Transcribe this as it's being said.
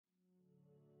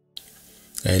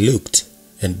I looked,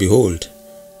 and behold,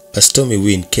 a stormy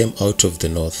wind came out of the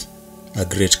north, a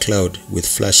great cloud with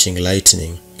flashing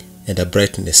lightning, and a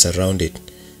brightness around it,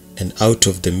 and out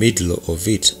of the middle of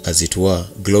it, as it were,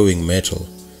 glowing metal,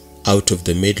 out of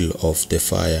the middle of the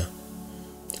fire.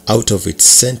 Out of its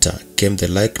center came the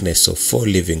likeness of 4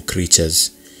 living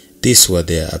creatures. These were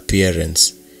their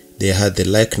appearance. They had the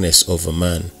likeness of a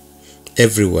man.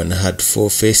 Everyone had 4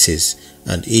 faces,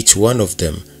 and each one of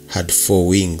them had 4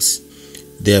 wings.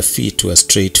 Their feet were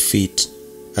straight feet,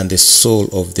 and the sole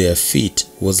of their feet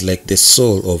was like the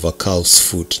sole of a cow's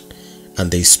foot,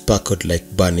 and they sparkled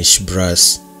like burnished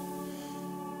brass.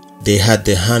 They had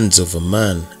the hands of a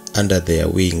man under their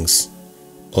wings,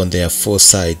 on their 4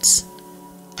 sides,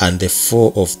 and the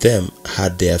 4 of them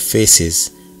had their faces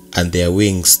and their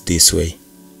wings this way.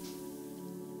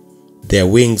 Their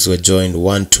wings were joined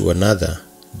one to another.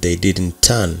 They didn't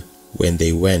turn when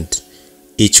they went.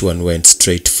 Each one went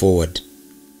straight forward.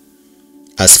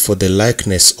 As for the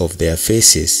likeness of their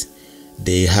faces,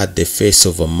 they had the face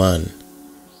of a man,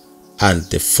 and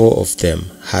the 4 of them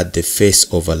had the face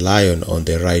of a lion on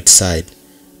the right side,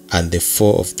 and the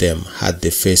 4 of them had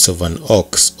the face of an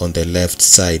ox on the left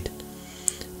side.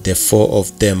 The 4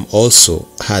 of them also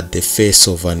had the face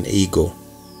of an eagle.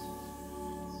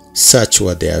 Such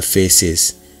were their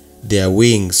faces. Their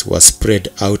wings were spread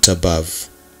out above.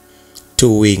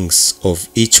 2 wings of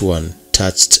each one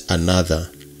touched another,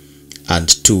 and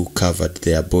 2 covered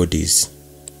their bodies.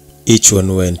 Each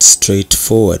one went straight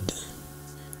forward.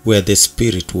 Where the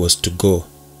Spirit was to go,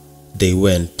 they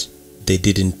went. They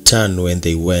didn't turn when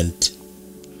they went.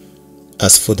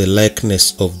 As for the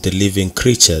likeness of the living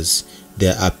creatures,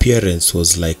 their appearance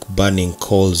was like burning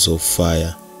coals of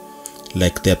fire,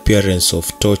 like the appearance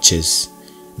of torches.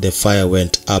 The fire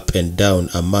went up and down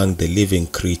among the living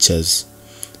creatures,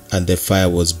 and the fire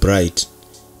was bright,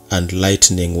 and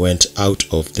lightning went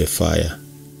out of the fire.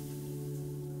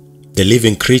 The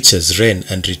living creatures ran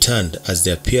and returned as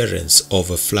the appearance of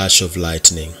a flash of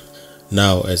lightning.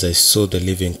 Now as I saw the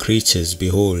living creatures,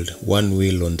 behold, 1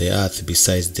 wheel on the earth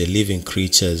besides the living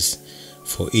creatures,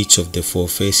 for each of the 4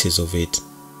 faces of it.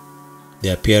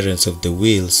 The appearance of the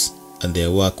wheels and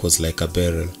their work was like a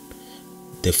barrel.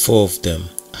 The 4 of them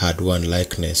had one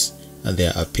likeness, and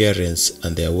their appearance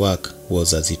and their work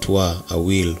was as it were a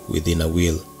wheel within a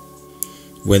wheel.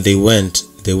 When they went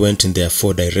in their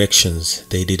 4 directions.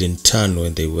 They didn't turn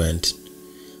when they went.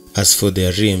 As for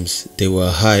their rims, they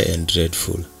were high and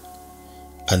dreadful,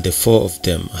 and the 4 of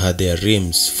them had their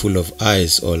rims full of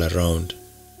eyes all around.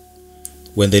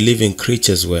 When the living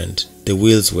creatures went, the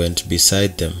wheels went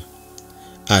beside them,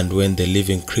 and when the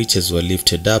living creatures were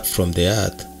lifted up from the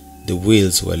earth, the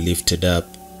wheels were lifted up.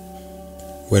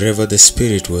 Wherever the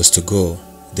Spirit was to go,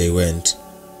 they went.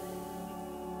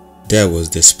 There was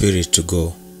the Spirit to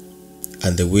go,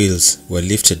 and the wheels were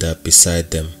lifted up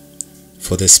beside them,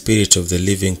 for the spirit of the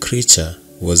living creature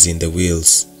was in the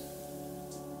wheels.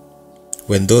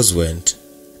 When those went,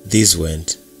 these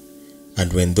went,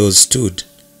 and when those stood,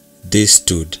 these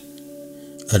stood,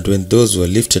 and when those were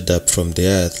lifted up from the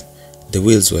earth, the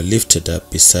wheels were lifted up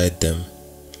beside them,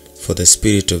 for the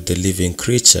spirit of the living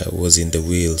creature was in the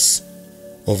wheels.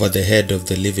 Over the head of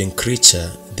the living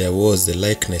creature there was the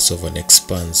likeness of an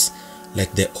expanse,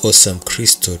 like the awesome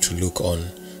crystal to look on,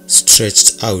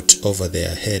 stretched out over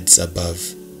their heads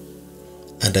above.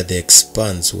 Under the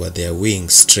expanse were their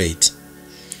wings straight,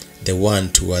 the one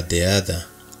toward the other.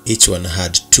 Each one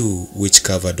had 2 which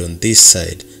covered on this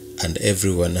side, and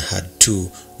everyone had 2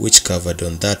 which covered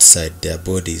on that side their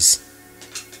bodies.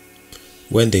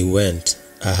 When they went,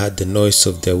 I heard the noise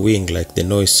of their wing like the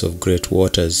noise of great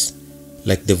waters,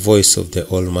 like the voice of the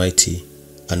Almighty,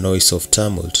 a noise of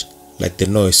tumult, like the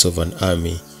noise of an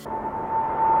army.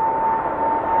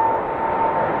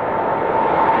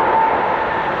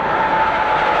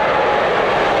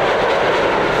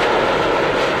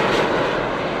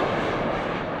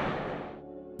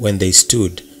 When they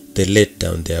stood, they let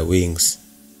down their wings.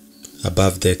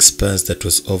 Above the expanse that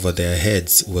was over their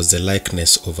heads was the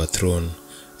likeness of a throne,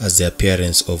 as the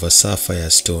appearance of a sapphire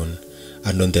stone,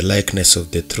 and on the likeness of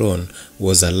the throne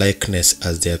was a likeness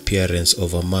as the appearance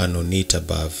of a man on it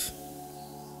above.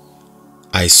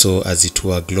 I saw as it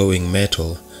were glowing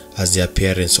metal, as the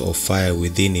appearance of fire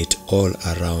within it all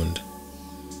around.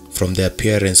 From the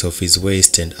appearance of his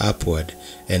waist and upward,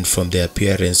 and from the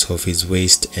appearance of his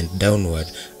waist and downward,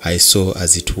 I saw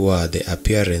as it were the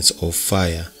appearance of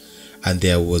fire, and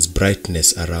there was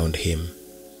brightness around him.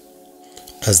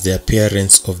 As the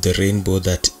appearance of the rainbow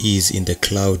that is in the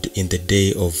cloud in the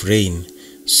day of rain,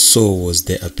 so was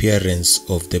the appearance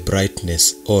of the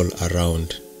brightness all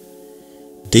around.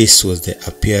 This was the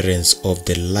appearance of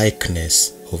the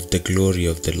likeness of the glory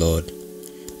of the Lord.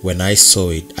 When I saw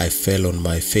it, I fell on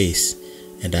my face,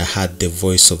 and I heard the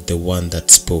voice of the one that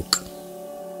spoke.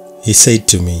 He said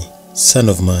to me, Son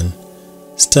of man,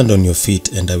 stand on your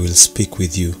feet, and I will speak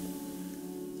with you.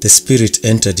 The Spirit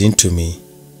entered into me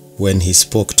when he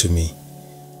spoke to me,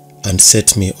 and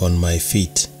set me on my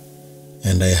feet,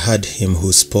 and I heard him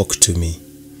who spoke to me.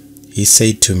 He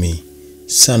said to me,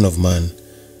 Son of man,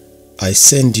 I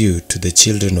send you to the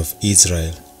children of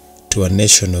Israel, to a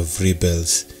nation of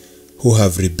rebels, who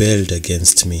have rebelled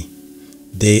against me.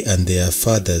 They and their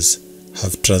fathers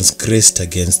have transgressed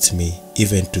against me,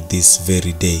 even to this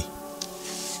very day.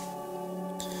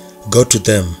 Go to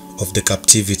them of the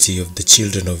captivity of the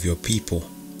children of your people,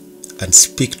 and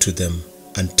speak to them,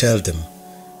 and tell them,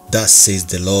 Thus says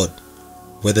the Lord,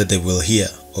 whether they will hear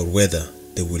or whether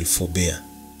they will forbear.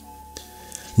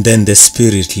 Then the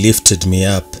Spirit lifted me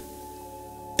up,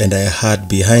 and I heard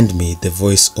behind me the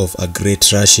voice of a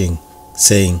great rushing,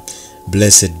 saying,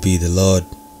 Blessed be the Lord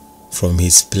from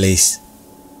his place.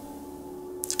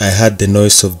 I heard the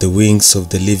noise of the wings of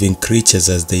the living creatures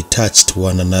as they touched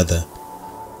one another,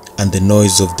 and the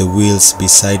noise of the wheels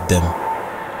beside them,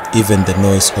 even the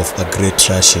noise of a great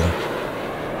rushing.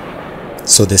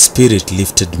 So the Spirit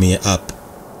lifted me up,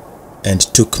 and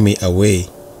took me away,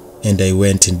 and I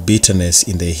went in bitterness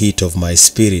in the heat of my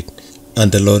spirit,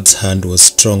 and the Lord's hand was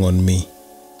strong on me.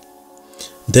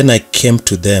 Then I came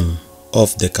to them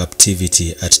of the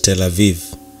captivity at Tel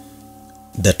Aviv,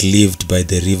 that lived by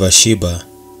the river Sheba,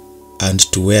 and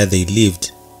to where they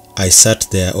lived, I sat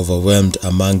there overwhelmed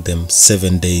among them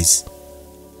 7 days.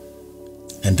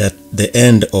 And at the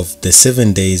end of the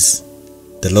 7 days,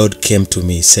 the Lord came to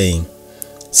me, saying,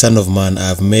 Son of man, I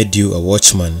have made you a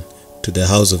watchman to the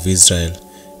house of Israel.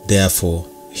 Therefore,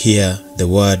 hear the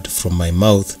word from my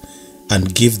mouth,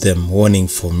 and give them warning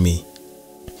from me.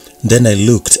 Then I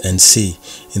looked, and see,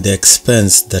 in the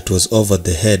expanse that was over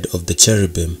the head of the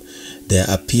cherubim, there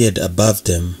appeared above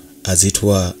them, as it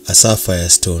were, a sapphire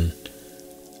stone,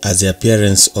 as the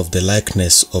appearance of the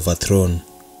likeness of a throne.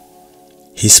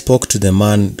 He spoke to the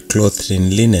man clothed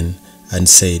in linen, and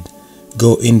said,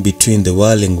 Go in between the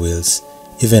whirling wheels,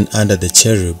 even under the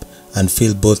cherub, and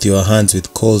fill both your hands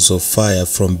with coals of fire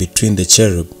from between the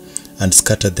cherub, and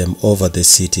scatter them over the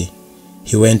city.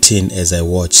 He went in as I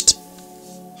watched.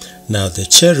 Now the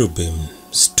cherubim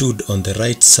stood on the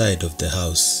right side of the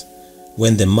house,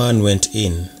 when the man went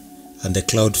in, and the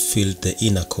cloud filled the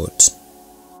inner court.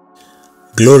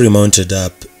 Glory mounted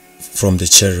up from the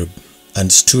cherub,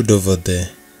 and stood over the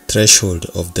threshold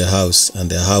of the house, and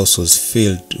the house was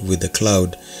filled with the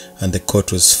cloud, and the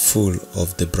court was full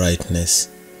of the brightness.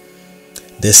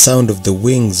 The sound of the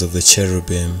wings of the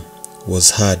cherubim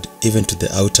was heard even to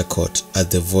the outer court, as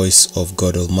the voice of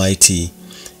God Almighty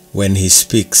when he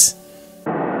speaks.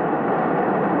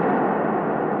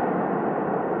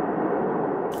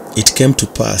 It came to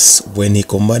pass, when he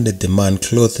commanded the man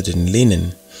clothed in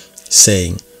linen,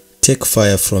 saying, Take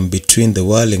fire from between the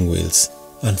whirling wheels,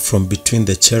 and from between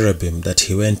the cherubim, that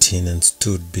he went in and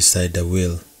stood beside the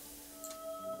wheel.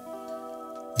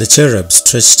 The cherub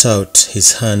stretched out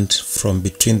his hand from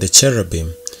between the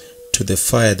cherubim to the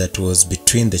fire that was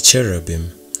between the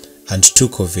cherubim, and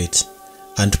took of it,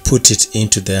 and put it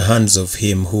into the hands of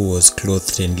him who was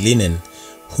clothed in linen,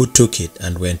 who took it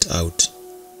and went out.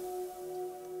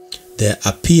 There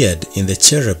appeared in the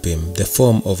cherubim the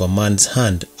form of a man's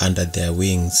hand under their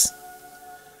wings.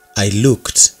 I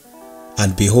looked,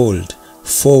 and behold,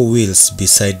 4 wheels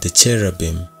beside the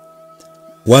cherubim,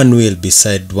 one wheel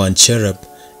beside one cherub,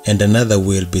 and another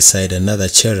wheel beside another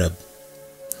cherub.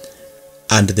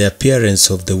 And the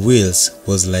appearance of the wheels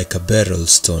was like a beryl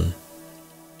stone.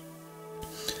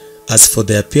 As for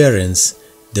the appearance,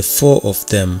 the 4 of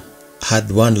them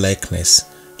had one likeness,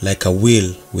 like a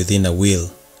wheel within a wheel.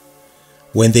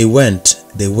 When they went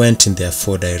in their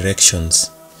 4 directions.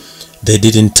 They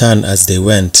didn't turn as they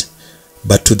went,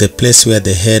 but to the place where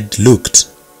the head looked,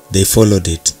 they followed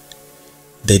it.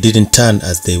 They didn't turn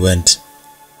as they went.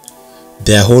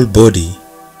 Their whole body,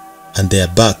 and their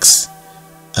backs,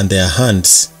 and their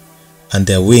hands, and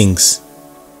their wings,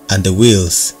 and the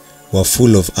wheels were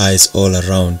full of eyes all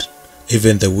around,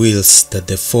 even the wheels that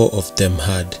the 4 of them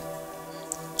had.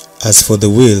 As for the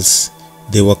wheels,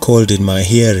 they were called in my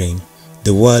hearing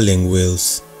the whirling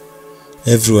wheels.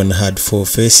 Everyone had 4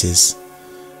 faces.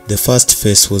 The first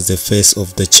face was the face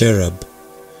of the cherub,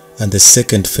 and the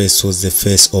second face was the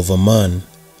face of a man,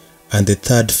 and the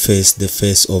third face the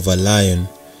face of a lion,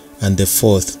 and the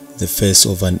fourth the face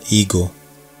of an eagle.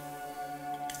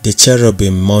 The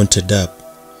cherubim mounted up.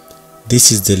 This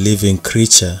is the living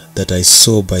creature that I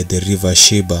saw by the river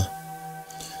Sheba.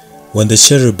 When the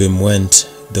cherubim went,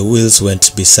 the wheels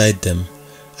went beside them,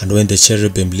 and when the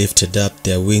cherubim lifted up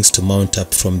their wings to mount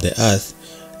up from the earth,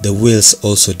 the wheels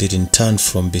also didn't turn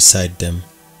from beside them.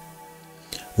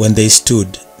 When they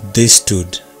stood,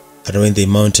 and when they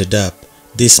mounted up,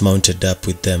 this mounted up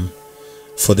with them,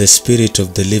 for the spirit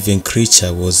of the living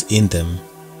creature was in them.